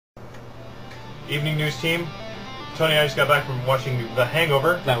Evening news team. Tony and I just got back from watching The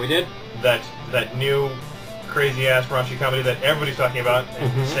Hangover. That we did. That new crazy-ass raunchy comedy that everybody's talking about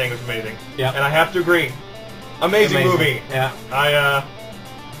and saying was amazing. Yeah. And I have to agree. Amazing movie. Yeah.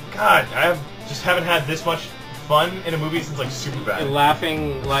 God, just haven't had this much fun in a movie since, like, Superbad.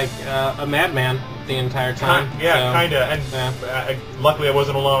 Laughing like a madman the entire time. Yeah, kind of. And luckily I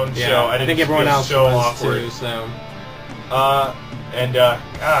wasn't alone, so I think everyone else so was awkward. too, so... God,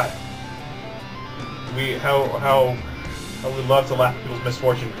 how we love to laugh at people's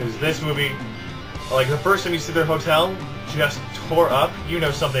misfortune, because this movie, like the first time you see their hotel just tore up, you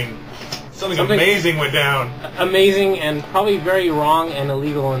know something amazing went down. Amazing, and probably very wrong and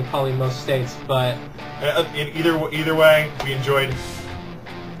illegal in probably most states, but in either way, we enjoyed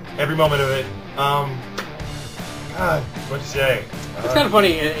every moment of it. God, what to say? It's kind of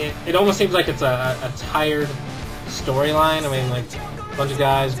funny. It almost seems like it's a tired storyline. I mean, like a bunch of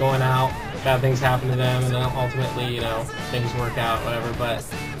guys going out, bad things happen to them, and then ultimately, things work out, whatever. But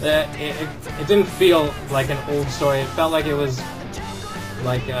it didn't feel like an old story. It felt like it was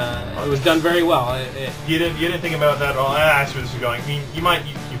like it was done very well. You didn't think about that at all. I see where this is going. I mean, you kind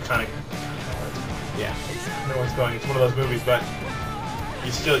of know what's going. It's one of those movies, but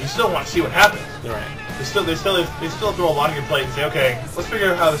you still want to see what happens. Right. They still throw a lot on your plate and say, okay, let's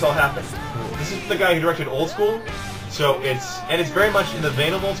figure out how this all happened. This is the guy who directed Old School, so it's very much in the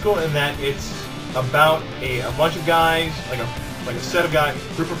vein of Old School in that it's about a bunch of guys, like a set of guys,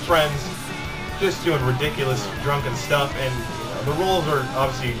 group of friends, just doing ridiculous drunken stuff, and the roles are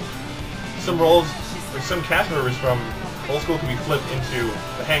obviously some cast members from Old School can be flipped into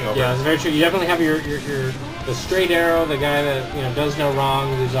The Hangover. Yeah, it's very true. You definitely have the straight arrow, the guy that does no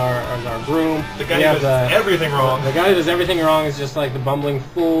wrong, who's our groom. The guy who does everything wrong. The guy who does everything wrong is just like the bumbling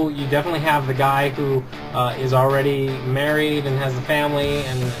fool. You definitely have the guy who is already married and has a family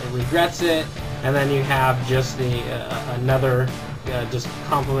and regrets it, and then you have just another just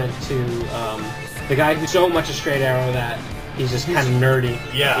compliment to the guy who's so much a straight arrow that he's just kind of nerdy.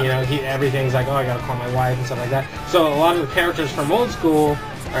 Yeah. Everything's like, oh, I gotta call my wife and stuff like that. So a lot of the characters from Old School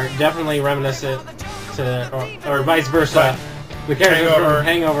are definitely reminiscent to, or vice versa. Right. The characters from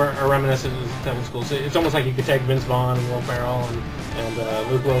Hangover are reminiscent of Old School. So it's almost like you could take Vince Vaughn and Will Ferrell and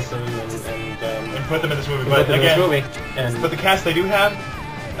Luke Wilson and put them in this movie. But the cast they do have,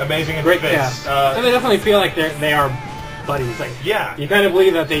 amazing and great cast. So they definitely feel like they are buddies. Like, you kind of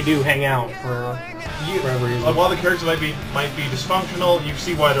believe that they do hang out for whatever reason. While the characters might be dysfunctional, you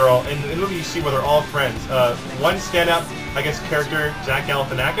see why they're all in the movie. You see why they're all friends. One standout, I guess, character, Zach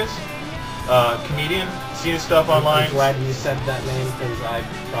Galifianakis, comedian. Seen his stuff online. I'm glad you said that name because I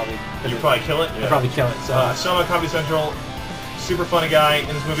probably couldn't. You'd probably kill it. Yeah. I'd probably kill it. So some on Comedy Central, super funny guy in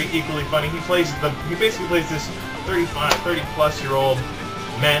this movie, equally funny. He basically plays this 30-plus-year-old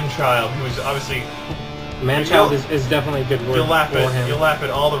man-child who is obviously. Man-child is definitely a good word for him. You'll laugh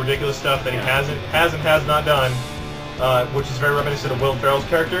at all the ridiculous stuff that he has not done, which is very reminiscent of Will Ferrell's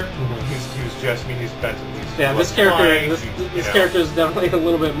character. He's just, he's bent. This character is definitely a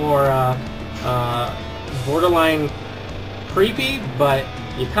little bit more borderline creepy, but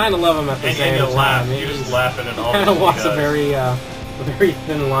you kind of love him at the same time. You're just laughing at all. Kind of walks a very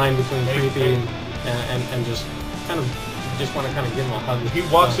thin line between creepy and just kind of. Just want to kind of give him a hug. He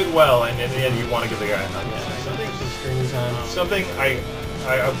walks it well, and in the end, you want to give the guy a hug. Something I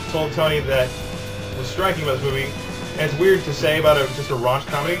told Tony that was striking about this movie, and it's weird to say about just a raunch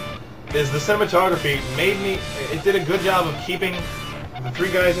comedy, is the cinematography it did a good job of keeping the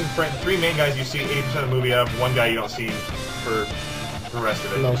three main guys you see 80% of the movie of, one guy you don't see for the rest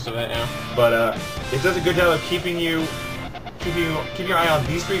of it. Most of it, yeah. But it does a good job of keeping your eye on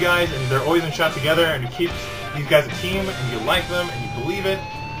these three guys, and they're always in shot together, and it keeps these guys a team, and you like them, and you believe it.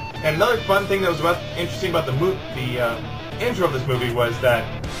 And another fun thing that was interesting about the intro of this movie was that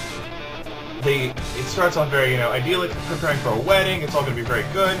it starts off very idyllic, preparing for a wedding. It's all going to be very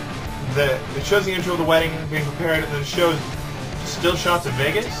good. It shows the intro of the wedding being prepared, and then it shows still shots of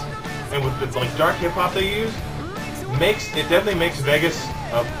Vegas, and with the dark hip hop they use, it definitely makes Vegas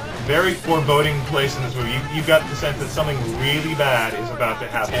a very foreboding place in this movie. You've got the sense that something really bad is about to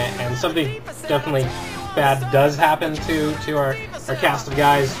happen, and something definitely bad does happen to our cast of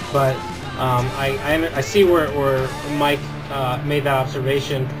guys, but I see where Mike made that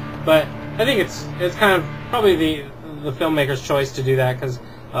observation, but I think it's kind of probably the filmmaker's choice to do that, because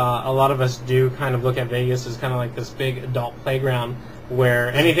a lot of us do kind of look at Vegas as kind of like this big adult playground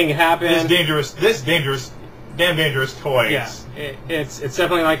where anything can happen. Damn dangerous toys. Yeah, it's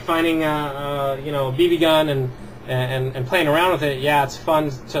definitely like finding a BB gun and playing around with it. Yeah, it's fun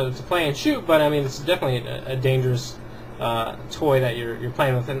to play and shoot, but I mean it's definitely a dangerous toy that you're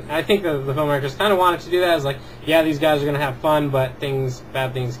playing with. And I think the filmmakers kind of wanted to do that. It's like, yeah, these guys are going to have fun, but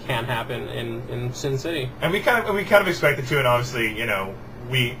bad things can happen in Sin City. And we kind of expected to, and obviously, you know,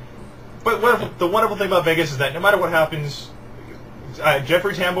 But the wonderful thing about Vegas is that no matter what happens,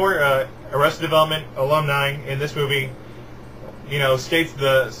 Jeffrey Tambor, Arrested Development alumni in this movie, you know, states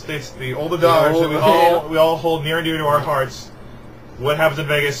the old adage that we all hold near and dear to our hearts. What happens in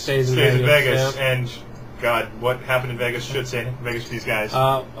Vegas stays in Vegas, yeah. And God, what happened in Vegas should stay in Vegas for these guys.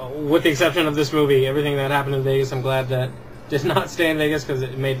 With the exception of this movie, everything that happened in Vegas, I'm glad that did not stay in Vegas because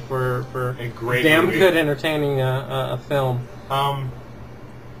it made for a great damn movie. Good, entertaining film.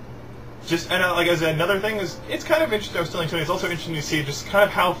 Like as another thing is, it's kind of interesting. I was telling Tony, it's also interesting to see just kind of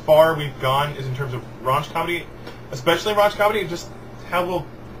how far we've gone is in terms of raunch comedy, especially raunch comedy, and just how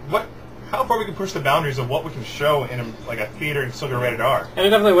far we can push the boundaries of what we can show in a theater and still get rated R. And it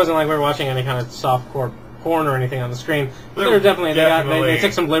definitely wasn't like we were watching any kind of softcore porn or anything on the screen. But they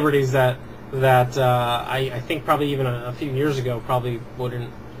took some liberties that I think probably even a few years ago probably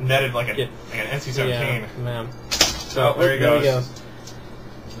wouldn't netted like an NC-17. Yeah, man. So there he goes.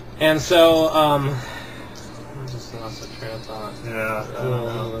 And so, I just lost the train of thought. Yeah.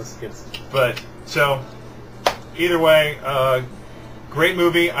 But so, either way, great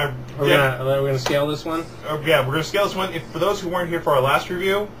movie. We're gonna scale this one. Yeah, we're gonna scale this one. For those who weren't here for our last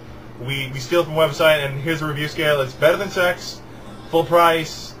review, we steal from the website, and here's the review scale. It's better than sex, full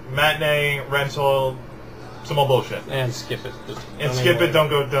price, matinee, rental, some old bullshit. And skip it. Don't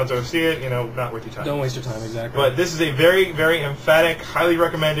go see it. You know, not worth your time. Don't waste your time, exactly. But this is a very, very emphatic, highly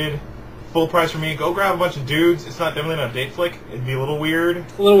recommended, full price for me. Go grab a bunch of dudes. It's definitely not a date flick. It'd be a little weird. I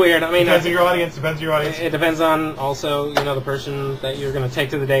mean, depends on your audience. It depends on also the person that you're going to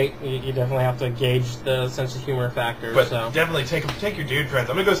take to the date. You definitely have to gauge the sense of humor factor. But definitely take your dude friends.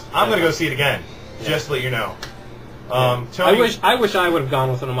 I'm gonna go see it again. Just to let you know. Tony, I wish I would have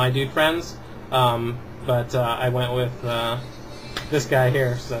gone with one of my dude friends. But I went with this guy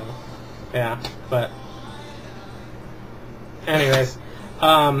here, so yeah. But anyways,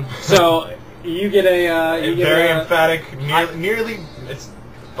 so you get a very emphatic, nearly it's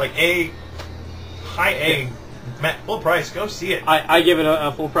like a high A, full price. Go see it. I give it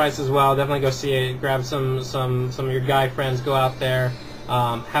a full price as well. Definitely go see it. Grab some of your guy friends. Go out there,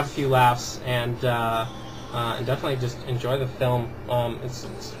 have a few laughs, and definitely just enjoy the film. It's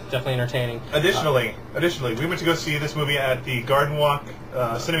definitely entertaining. Additionally, we went to go see this movie at the Garden Walk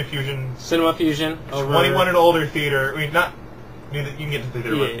Cinema Fusion. 21 and older theater. I mean, not. You can get to the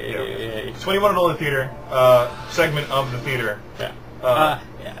theater. Yeah. 21 and older theater segment of the theater. Yeah.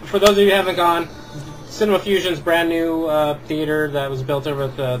 For those of you who haven't gone, Cinema Fusion's brand new theater that was built over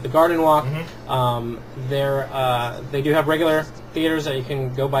at the Garden Walk. Mm-hmm. They do have regular theaters that you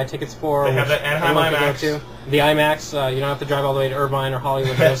can go buy tickets for. They have the Anaheim IMAX. The IMAX, you don't have to drive all the way to Irvine or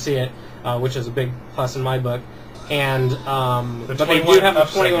Hollywood to go see it, which is a big plus in my book. And but they do have the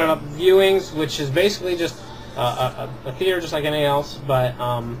 21 and up viewings, which is basically just a theater just like anything else, but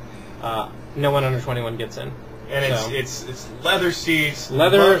no one under 21 gets in. And it's leather seats.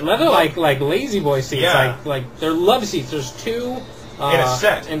 Leather like lazy boy seats. Yeah. Like they're love seats. There's two in a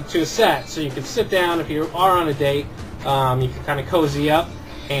set. Into a set, so you can sit down if you are on a date. You can kind of cozy up,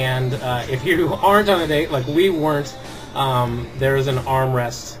 and if you aren't on a date, like we weren't, there is an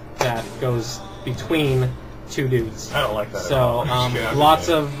armrest that goes between two dudes. I don't like that. So lots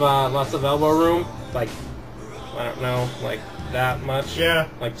of elbow room. Like I don't know, like that much. Yeah.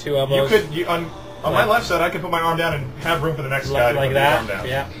 Like two elbows. On my left side, I could put my arm down and have room for the next guy to put their arm down.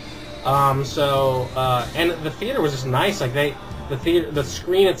 Yeah. And the theater was just nice. Like the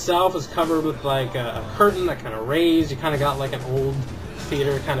screen itself is covered with like a curtain that kind of raised. You kind of got like an old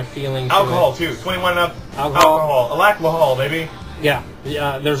theater kind of feeling. Alcohol too. 21 and up. Alcohol. Alcohol, baby. Yeah.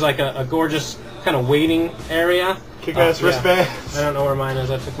 There's like a gorgeous kind of waiting area. Kick-ass wristbands. I don't know where mine is.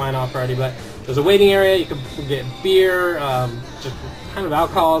 I took mine off already, but there's a waiting area. You can get beer, just kind of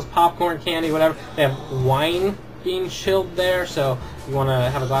alcohols, popcorn, candy, whatever. They have wine being chilled there, so you want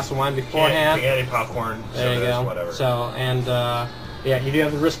to have a glass of wine beforehand. Candy, popcorn, there you go. Whatever. So, and you do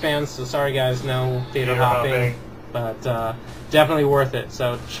have the wristbands, so sorry guys, no theater hopping. But definitely worth it.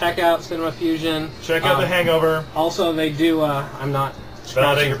 So check out Cinema Fusion. Check out The Hangover. Also, they do, I'm not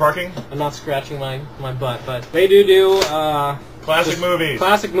validate your parking? I'm not scratching my butt, but they do classic movies.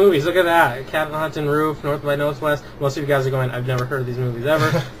 Classic movies. Look at that. Cat on the Hudson Roof, North by Northwest. Most of you guys are going, I've never heard of these movies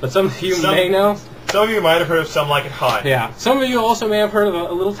ever. But some of you may know. Some of you might have heard of Some Like It Hot. Yeah. Some of you also may have heard of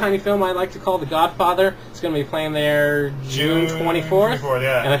a little tiny film I like to call The Godfather. It's going to be playing there June 24th.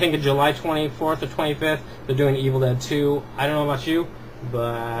 Yeah. And I think in July 24th or 25th, they're doing Evil Dead 2. I don't know about you,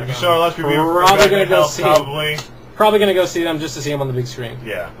 but you can show our last review. Probably going to go see it. probably going to go see them just to see them on the big screen.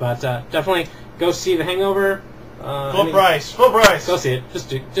 Yeah. But definitely go see The Hangover. Full price. Full price. Go see it. Just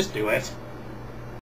do it.